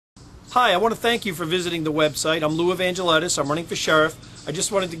Hi, I want to thank you for visiting the website. I'm Lou Evangelidis. I'm running for sheriff. I just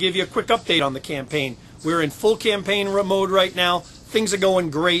wanted to give you a quick update on the campaign. We're in full campaign mode right now. Things are going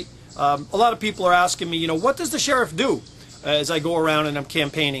great. A lot of people are asking me, what does the sheriff do as I go around and I'm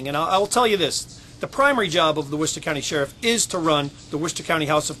campaigning? And I will tell you this. The primary job of the Worcester County Sheriff is to run the Worcester County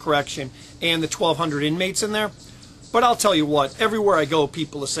House of Correction and the 1,200 inmates in there. But I'll tell you what, everywhere I go,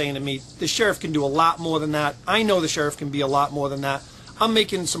 people are saying to me, the sheriff can do a lot more than that. I know the sheriff can be a lot more than that. I'm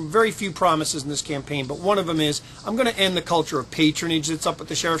making some very few promises in this campaign, but one of them is I'm going to end the culture of patronage that's up at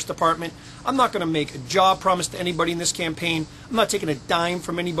the Sheriff's Department. I'm not going to make a job promise to anybody in this campaign. I'm not taking a dime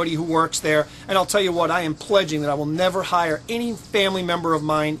from anybody who works there. And I'll tell you what, I am pledging that I will never hire any family member of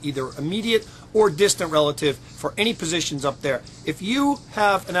mine, either immediate or distant relative, for any positions up there. If you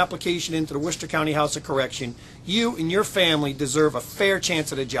have an application into the Worcester County House of Correction, you and your family deserve a fair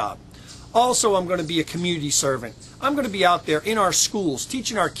chance at a job. Also, I'm going to be a community servant. I'm going to be out there in our schools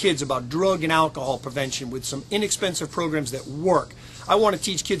teaching our kids about drug and alcohol prevention with some inexpensive programs that work. I want to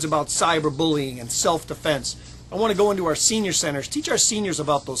teach kids about cyberbullying and self-defense. I want to go into our senior centers, teach our seniors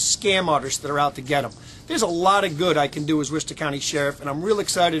about those scam artists that are out to get them. There's a lot of good I can do as Worcester County Sheriff, and I'm real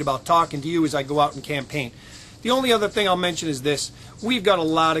excited about talking to you as I go out and campaign. The only other thing I'll mention is this. We've got a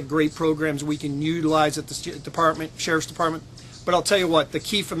lot of great programs we can utilize at the Sheriff's Department. But I'll tell you what, the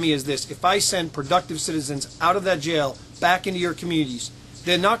key for me is this. If I send productive citizens out of that jail back into your communities,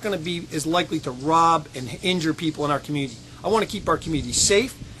 they're not going to be as likely to rob and injure people in our community. I want to keep our community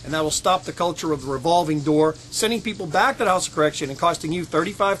safe, and that will stop the culture of the revolving door, sending people back to the House of Correction and costing you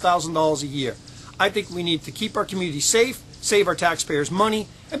 $35,000 a year. I think we need to keep our community safe, save our taxpayers money,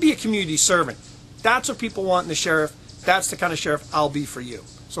 and be a community servant. That's what people want in the sheriff. That's the kind of sheriff I'll be for you.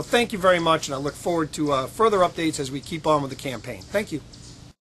 So thank you very much, and I look forward to further updates as we keep on with the campaign. Thank you.